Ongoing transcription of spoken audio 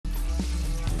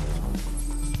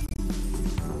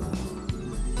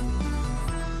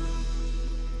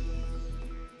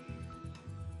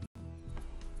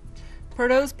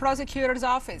Peru's Prosecutor's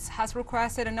Office has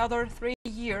requested another 3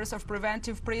 years of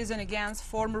preventive prison against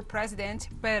former President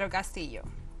Pedro Castillo.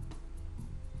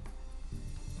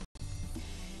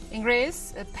 In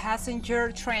Greece, a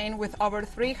passenger train with over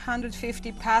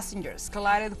 350 passengers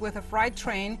collided with a freight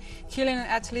train, killing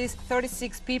at least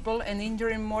 36 people and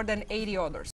injuring more than 80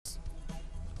 others.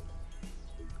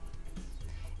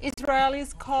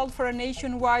 Israelis called for a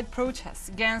nationwide protest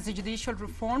against the judicial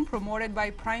reform promoted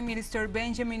by Prime Minister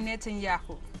Benjamin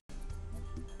Netanyahu.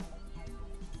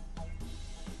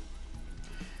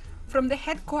 From the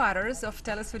headquarters of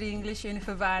TeleSUR English in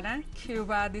Havana,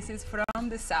 Cuba, this is From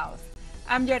the South.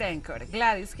 I'm your anchor,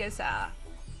 Gladys Quesada.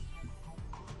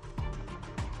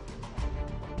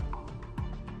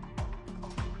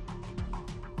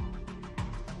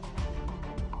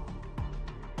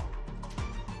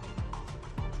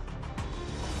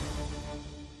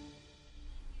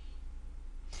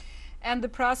 And the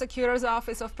Prosecutor's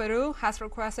Office of Peru has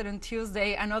requested on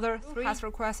Tuesday another 3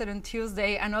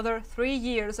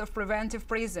 years of preventive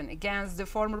prison against the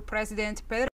former President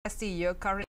Pedro Castillo,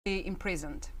 currently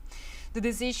imprisoned. The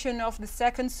decision of the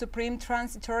Second Supreme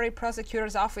Transitory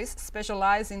Prosecutor's Office,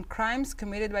 specialized in crimes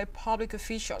committed by public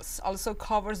officials, also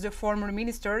covers the former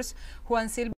ministers Juan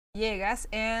Silva Villegas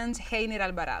and Heiner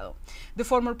Alvarado. The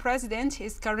former president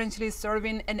is currently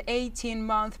serving an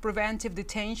 18-month preventive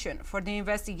detention for the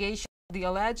investigation of the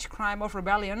alleged crime of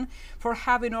rebellion for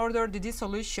having ordered the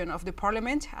dissolution of the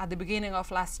parliament at the beginning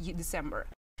of last December.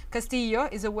 Castillo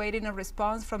is awaiting a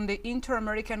response from the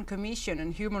Inter-American Commission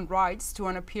on Human Rights to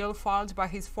an appeal filed by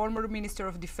his former Minister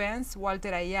of Defense,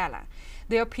 Walter Ayala.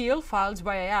 The appeal filed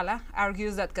by Ayala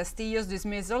argues that Castillo's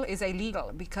dismissal is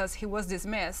illegal because he was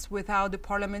dismissed without the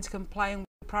parliament complying with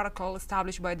the protocol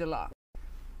established by the law.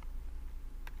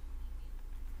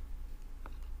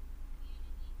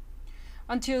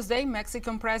 On Tuesday,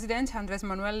 Mexican President Andrés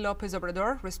Manuel López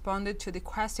Obrador responded to the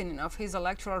questioning of his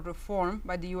electoral reform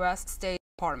by the U.S. State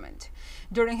Department.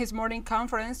 During his morning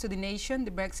conference to the nation,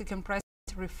 the Mexican president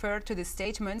referred to the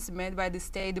statements made by the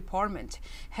State Department,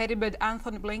 headed by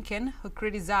Anthony Blinken, who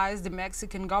criticized the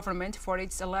Mexican government for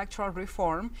its electoral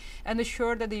reform and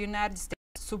assured that the United States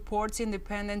supports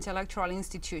independent electoral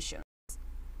institutions.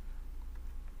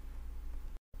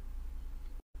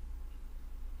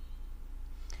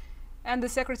 And the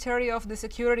Secretary of the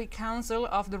Security Council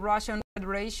of the Russian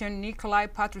Federation, Nikolai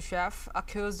Patrushev,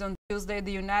 accused on Tuesday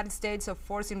the United States of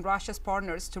forcing Russia's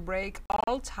partners to break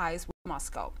all ties with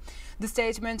Moscow. The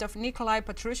statement of Nikolai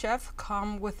Patrushev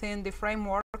comes within the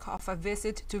framework of a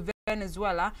visit to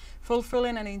Venezuela,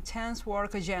 fulfilling an intense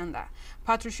work agenda.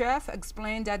 Patrushev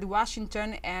explained that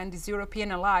Washington and its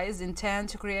European allies intend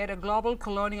to create a global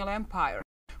colonial empire,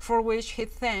 for which he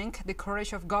thanked the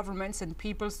courage of governments and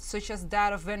peoples such as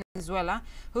that of Venezuela,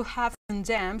 who have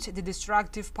condemned the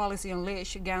destructive policy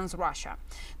unleashed against Russia.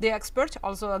 The expert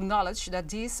also acknowledged that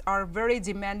these are very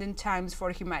demanding times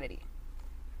for humanity.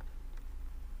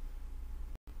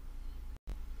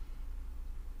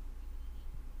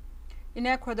 In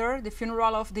Ecuador, the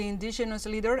funeral of the indigenous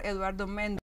leader Eduardo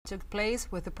Mendua took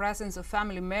place with the presence of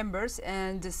family members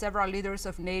and several leaders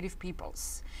of native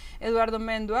peoples. Eduardo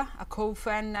Mendua, a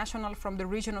co-fan national from the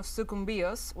region of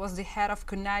Sucumbíos, was the head of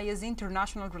CONAIE's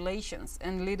international relations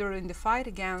and leader in the fight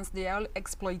against the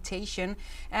exploitation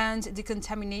and the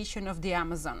contamination of the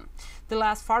Amazon. The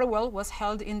last farewell was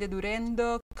held in the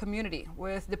Durendo community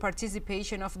with the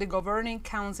participation of the Governing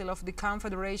Council of the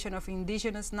Confederation of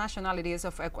Indigenous Nationalities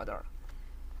of Ecuador.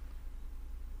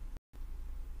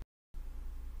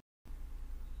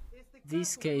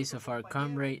 This case of our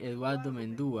comrade Eduardo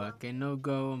Mendua cannot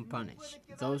go unpunished.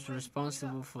 Those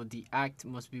responsible for the act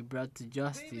must be brought to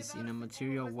justice in a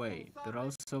material way, but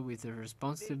also with the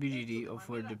responsibility of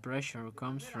where the pressure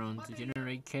comes from to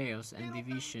generate chaos and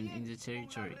division in the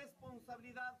territory.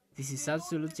 This is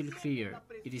absolutely clear.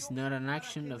 It is not an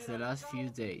action of the last few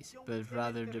days, but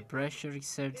rather the pressure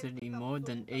exerted in more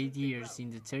than 8 years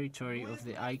in the territory of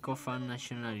the Icofan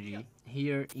nationality,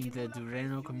 here in the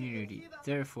Dureno community.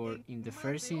 Therefore, in the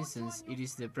first instance, it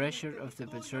is the pressure of the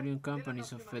petroleum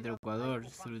companies of Petroecuador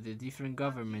through the different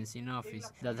governments in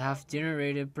office that have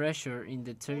generated pressure in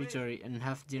the territory and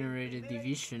have generated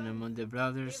division among the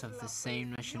brothers of the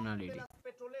same nationality.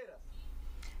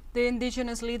 The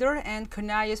indigenous leader and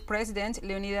CONAIE's president,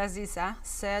 Leonidas Issa,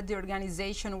 said the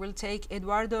organization will take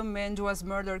Eduardo Mendua's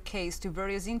murder case to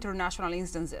various international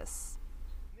instances.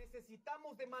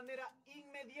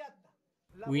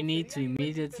 We need to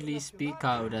immediately speak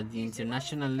out at the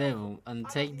international level and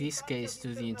take this case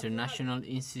to the international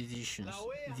institutions,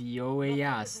 the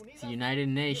OAS, the United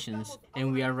Nations,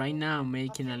 and we are right now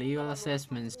making a legal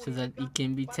assessment so that it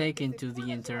can be taken to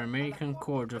the Inter-American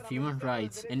Court of Human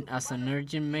Rights and as an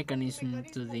urgent mechanism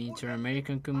to the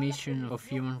Inter-American Commission of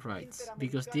Human Rights,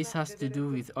 because this has to do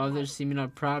with other similar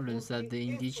problems that the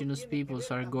indigenous peoples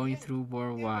are going through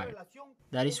worldwide.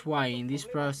 That is why in this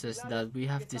process that we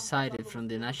have decided from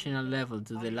the national level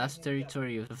to the last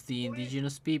territory of the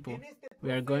indigenous people,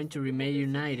 we are going to remain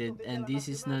united and this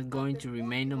is not going to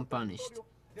remain unpunished.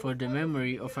 For the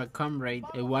memory of our comrade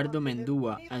Eduardo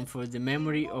Mendúa and for the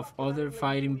memory of other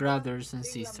fighting brothers and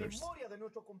sisters.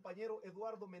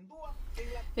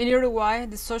 In Uruguay,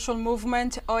 the social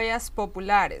movement Ollas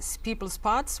Populares, People's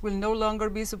Pots, will no longer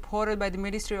be supported by the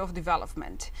Ministry of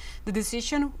Development. The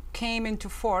decision came into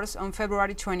force on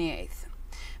February 28th.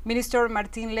 Minister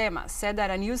Martín Lema said that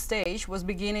a new stage was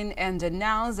beginning and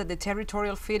announced that the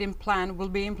territorial feeding plan will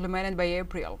be implemented by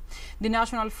April. The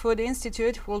National Food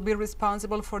Institute will be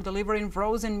responsible for delivering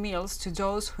frozen meals to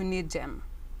those who need them.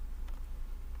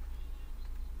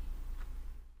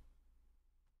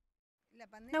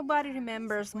 Nobody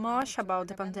remembers much about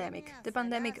the pandemic. The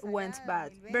pandemic went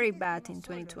bad, very bad in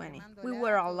 2020. We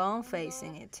were alone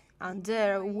facing it. And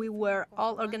there we were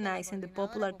all organizing the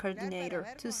popular coordinator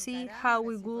to see how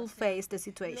we would face the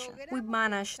situation. We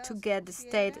managed to get the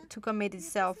state to commit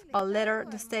itself, but later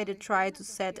the state tried to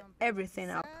set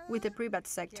everything up with the private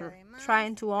sector,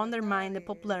 trying to undermine the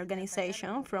popular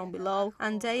organization from below,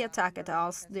 and they attacked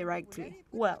us directly.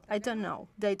 Well, I don't know.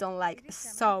 They don't like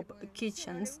soup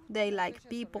kitchens. They like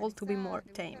people to be more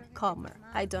tame, calmer.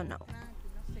 I don't know.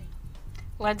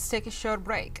 Let's take a short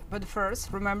break, but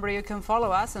first, remember you can follow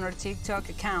us on our TikTok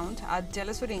account at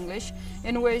TeleSUR English,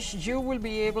 in which you will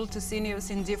be able to see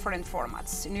news in different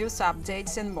formats, news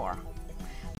updates and more.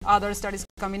 Other stories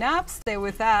coming up, stay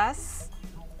with us.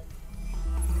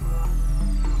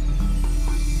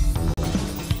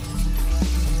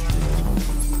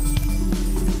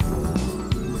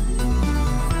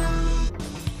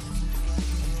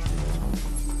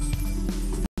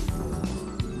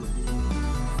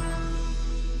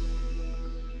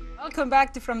 Welcome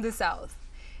back to From the South.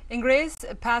 In Greece,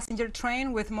 a passenger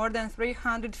train with more than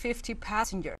 350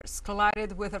 passengers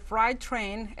collided with a freight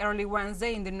train early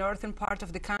Wednesday in the northern part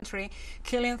of the country,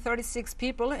 killing 36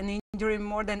 people and injuring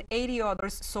more than 80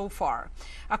 others so far.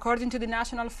 According to the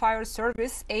National Fire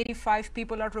Service, 85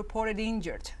 people are reported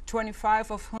injured, 25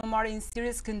 of whom are in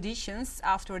serious conditions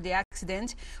after the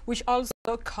accident, which also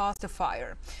caused the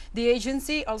fire. The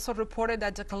agency also reported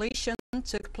that the collision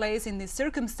took place in the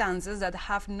circumstances that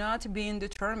have not been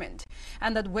determined,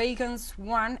 and that wagons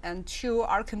 1 and 2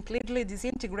 are completely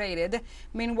disintegrated.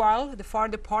 Meanwhile, the fire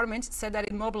department said that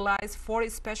it mobilized 40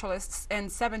 specialists and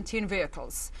 17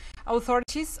 vehicles.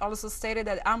 Authorities also stated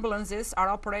that ambulances are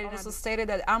operating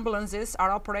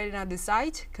at the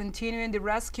site, continuing the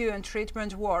rescue and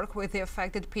treatment work with the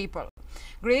affected people.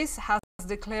 Greece has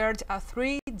declared a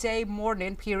 3-day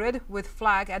mourning period with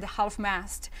flag at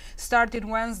half-mast, starting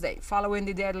Wednesday following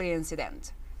the deadly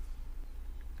incident.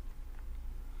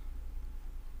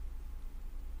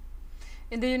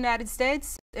 In the United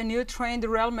States, a new train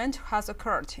derailment has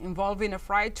occurred involving a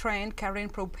freight train carrying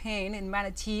propane in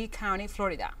Manatee County,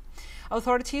 Florida.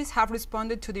 Authorities have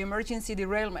responded to the emergency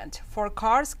derailment. 4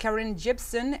 cars carrying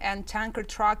gypsum and tanker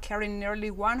truck carrying nearly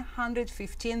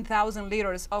 115,000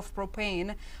 liters of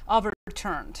propane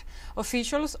overturned.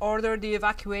 Officials ordered the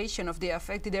evacuation of the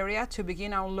affected area to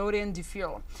begin unloading the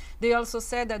fuel. They also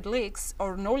said that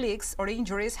no leaks or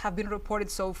injuries have been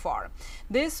reported so far.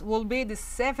 This will be the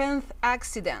 7th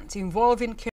accident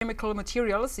involving chemical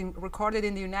materials recorded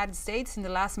in the United States in the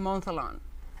last month alone.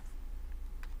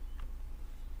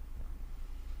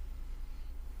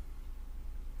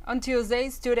 On Tuesday,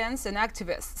 students and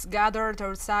activists gathered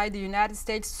outside the United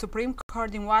States Supreme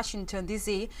Court in Washington,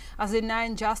 D.C. as the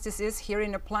 9 justices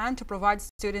hearing a plan to provide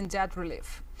student debt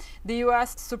relief. The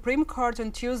U.S. Supreme Court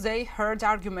on Tuesday heard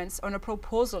arguments on a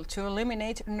proposal to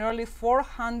eliminate nearly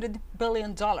 $400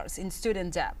 billion in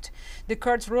student debt. The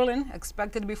court's ruling,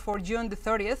 expected before June the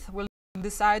 30th, will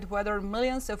decide whether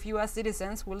millions of U.S.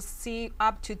 citizens will see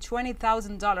up to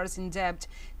 $20,000 in debt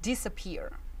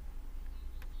disappear.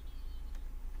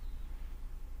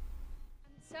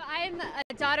 So I'm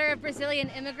a daughter of Brazilian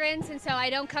immigrants, and so I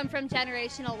don't come from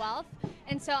generational wealth.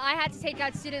 And so I had to take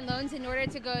out student loans in order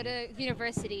to go to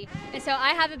university. And so I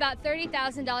have about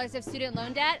 $30,000 of student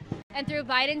loan debt. And through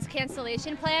Biden's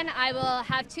cancellation plan, I will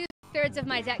have 2/3 of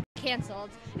my debt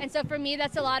canceled. And so for me,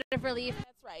 that's a lot of relief.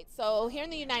 That's Right. So here in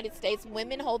the United States,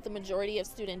 women hold the majority of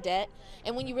student debt.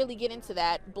 And when you really get into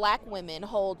that, black women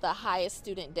hold the highest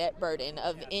student debt burden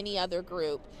of any other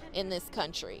group in this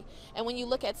country. And when you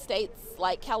look at states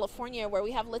like California, where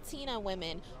we have Latina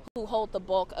women who hold the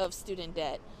bulk of student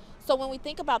debt. So when we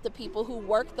think about the people who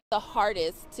work the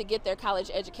hardest to get their college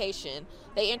education,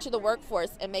 they enter the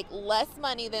workforce and make less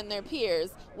money than their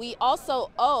peers. We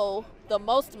also owe the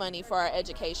most money for our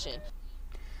education.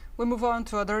 We move on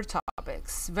to other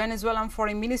topics. Venezuelan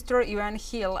Foreign Minister Iván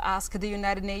Gil asked the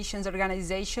United Nations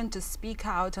organization to speak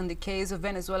out on the case of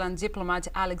Venezuelan diplomat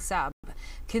Alex Saab,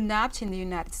 kidnapped in the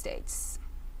United States.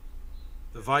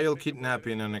 The vile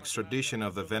kidnapping and extradition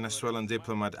of the Venezuelan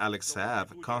diplomat Alex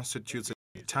Saab constitutes a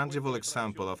tangible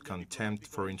example of contempt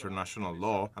for international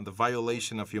law and the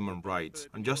violation of human rights.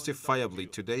 Unjustifiably,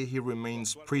 today he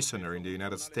remains prisoner in the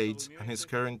United States, and his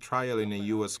current trial in a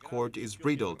U.S. court is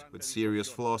riddled with serious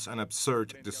flaws and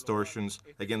absurd distortions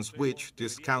against which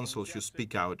this Council should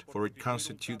speak out, for it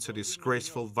constitutes a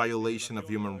disgraceful violation of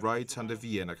human rights and the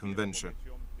Vienna Convention.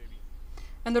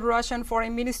 And the Russian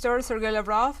Foreign Minister Sergei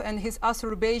Lavrov and his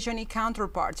Azerbaijani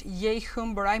counterpart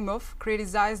Yehum Baraimov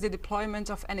criticized the deployment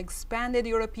of an expanded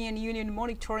European Union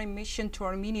monitoring mission to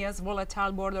Armenia's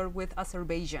volatile border with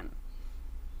Azerbaijan.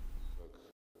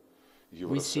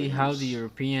 We see how the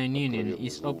European Union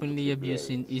is openly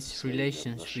abusing its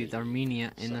relations with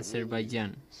Armenia and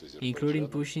Azerbaijan, including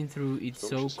pushing through its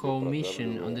so-called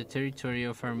mission on the territory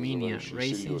of Armenia,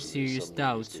 raising serious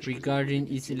doubts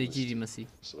regarding its legitimacy.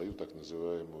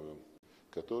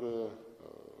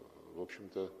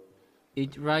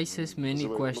 It raises many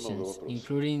questions,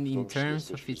 including in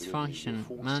terms of its function,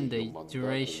 mandate,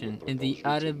 duration, and the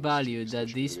added value that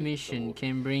this mission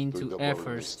can bring to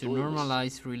efforts to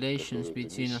normalize relations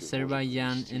between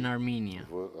Azerbaijan and Armenia.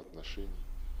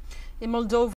 In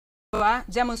Moldova,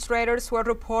 demonstrators were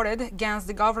reported against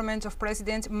the government of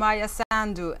President Maia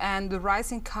Sandu and the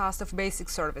rising cost of basic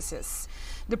services.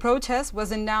 The protest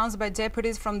was announced by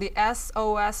deputies from the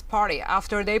SOS party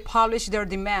after they published their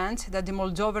demand that the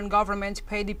Moldovan government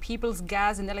pay the people's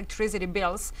gas and electricity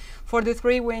bills for the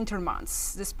 3 winter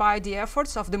months. Despite the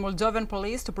efforts of the Moldovan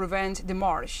police to prevent the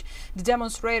march, the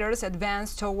demonstrators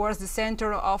advanced towards the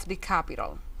center of the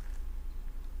capital.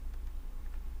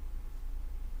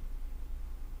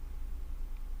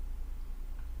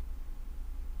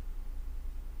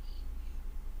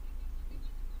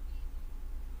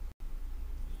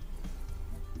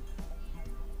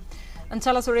 And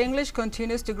TeleSUR English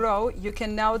continues to grow. You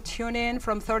can now tune in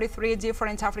from 33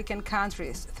 different African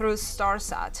countries through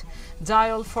StarSat.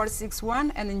 Dial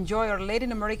 461 and enjoy our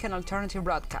Latin American alternative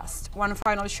broadcast. One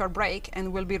final short break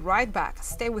and we'll be right back.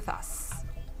 Stay with us.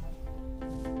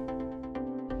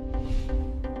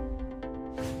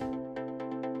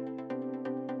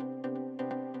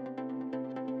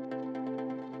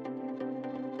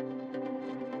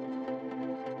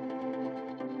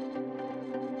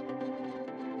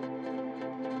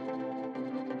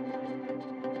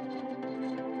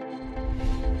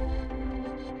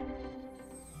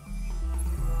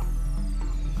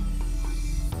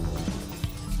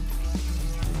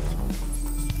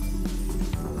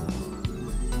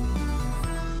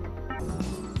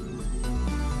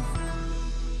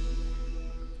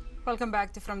 Welcome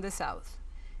back to From the South.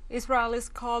 Israel is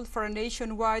called for a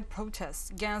nationwide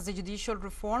protest against the judicial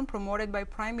reform promoted by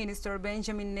Prime Minister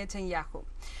Benjamin Netanyahu.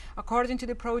 According to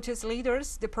the protest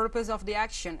leaders, the purpose of the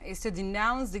action is to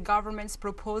denounce the government's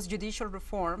proposed judicial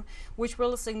reform, which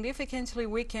will significantly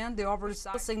weaken the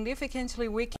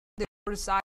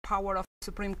oversight power of the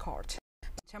Supreme Court.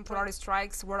 Temporary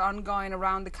strikes were ongoing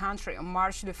around the country on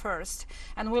March the 1st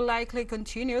and will likely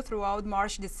continue throughout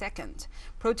March the 2nd.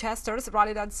 Protesters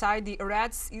rallied outside the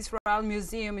Eretz Israel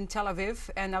Museum in Tel Aviv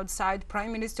and outside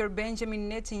Prime Minister Benjamin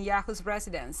Netanyahu's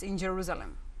residence in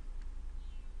Jerusalem.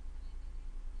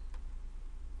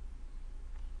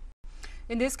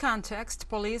 In this context,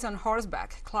 police on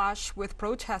horseback clashed with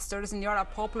protesters near a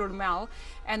popular mall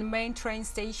and main train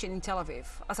station in Tel Aviv.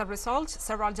 As a result,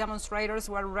 several demonstrators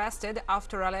were arrested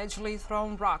after allegedly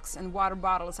throwing rocks and water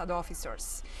bottles at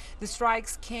officers. The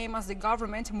strikes came as the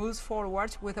government moves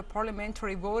forward with a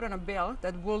parliamentary vote on a bill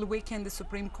that will weaken the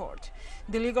Supreme Court.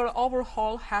 The legal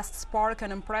overhaul has sparked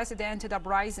an unprecedented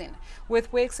uprising,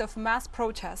 with weeks of mass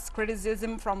protests,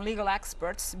 criticism from legal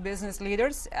experts, business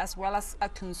leaders, as well as a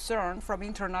concern from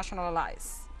international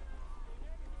allies.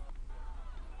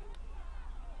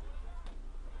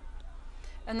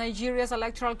 And Nigeria's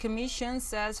Electoral Commission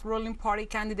says ruling party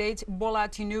candidate Bola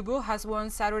Tinubu has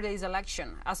won Saturday's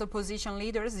election, as opposition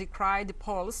leaders decried the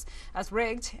polls as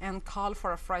rigged and called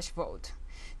for a fresh vote.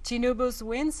 Tinubu's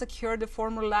win secured the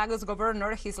former Lagos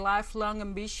governor his lifelong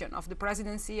ambition of the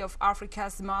presidency of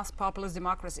Africa's most populous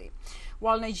democracy.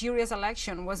 While Nigeria's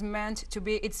election was meant to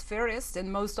be its fairest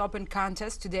and most open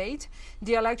contest to date,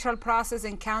 the electoral process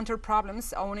encountered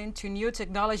problems owing to new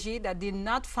technology that did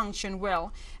not function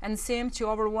well and seemed to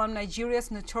overwhelm Nigeria's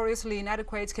notoriously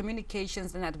inadequate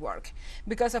communications network.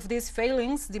 Because of these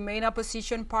failings, the main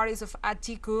opposition parties of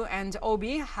Atiku and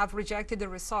Obi have rejected the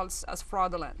results as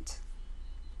fraudulent.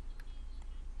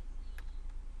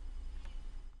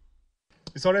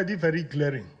 It's already very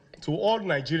glaring to all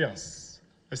Nigerians,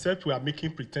 except we are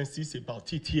making pretenses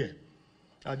about it here,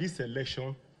 that this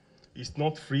election is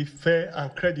not free, fair,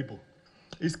 and credible.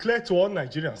 It's clear to all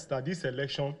Nigerians that this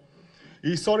election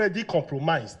is already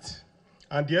compromised,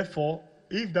 and therefore,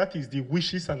 if that is the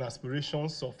wishes and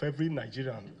aspirations of every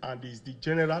Nigerian and is the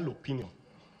general opinion,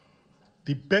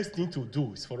 the best thing to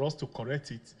do is for us to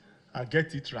correct it and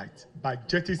get it right by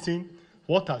jettisoning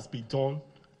what has been done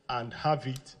and have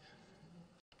it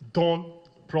done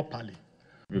properly.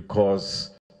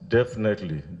 Because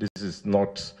definitely this is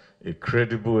not a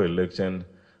credible election,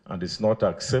 and it's not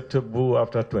acceptable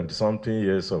after 20-something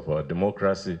years of our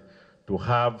democracy to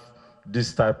have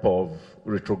this type of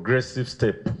retrogressive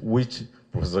step which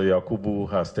Professor Yakubu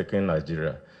has taken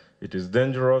Nigeria. It is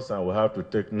dangerous, and we have to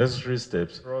take necessary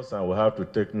steps.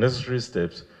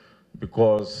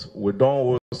 Because we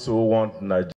don't also want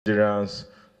Nigerians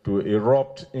to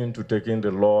erupt into taking the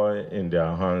law in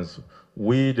their hands.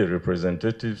 We, the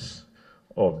representatives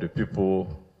of the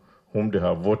people whom they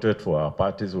have voted for our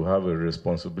parties, will have a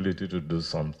responsibility to do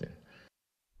something.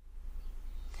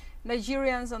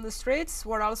 Nigerians on the streets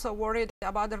were also worried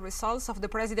about the results of the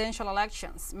presidential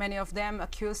elections, many of them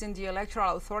accusing the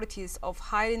electoral authorities of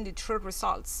hiding the true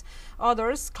results,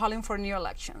 others calling for new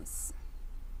elections.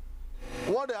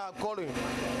 What they are calling,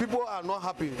 people are not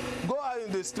happy. Go out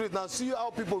in the street and see how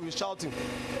people will shouting.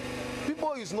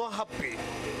 People is not happy.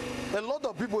 A lot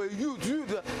of people,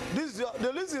 this is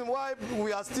the reason why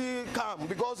we are still calm,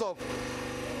 because of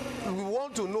we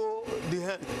want to know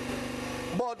the end.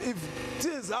 But if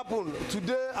things happen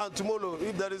today and tomorrow,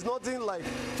 if there is nothing like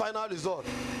final result,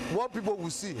 what people will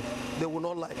see, they will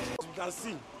not like. You can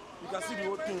see the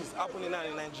whole things happening now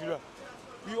in Nigeria.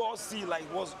 We all see like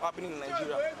what's happening in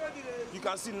Nigeria. You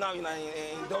can see now in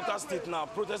Delta State now,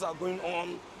 protests are going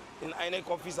on in INEC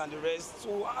office and the rest.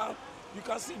 So you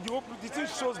can see the thing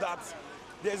shows that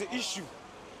there's an issue.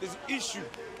 There's an issue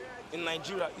in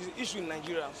Nigeria. It's an issue in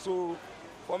Nigeria. So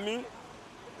for me,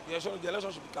 the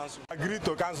election should be cancelled. I agreed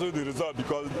to cancel the result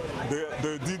because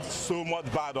they did so much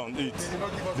bad on it.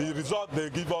 The result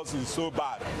they give us is so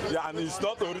bad. Yeah, and it's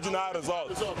not the original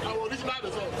result. Our original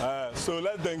result. So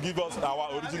let them give us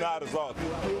our original result.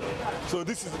 So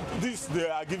this they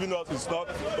are giving us is not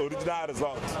original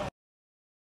result.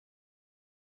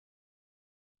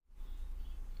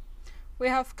 We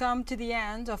have come to the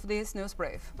end of this news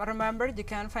brief, but remember, you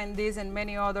can find these and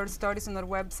many other stories on our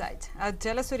website at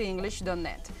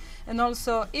telesurenglish.net. And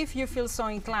also, if you feel so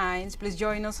inclined, please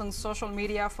join us on social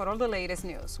media for all the latest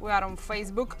news. We are on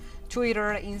Facebook,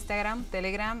 Twitter, Instagram,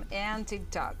 Telegram, and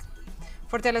TikTok.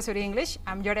 For TeleSUR English,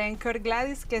 I'm your anchor,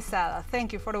 Gladys Quesada.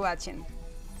 Thank you for watching.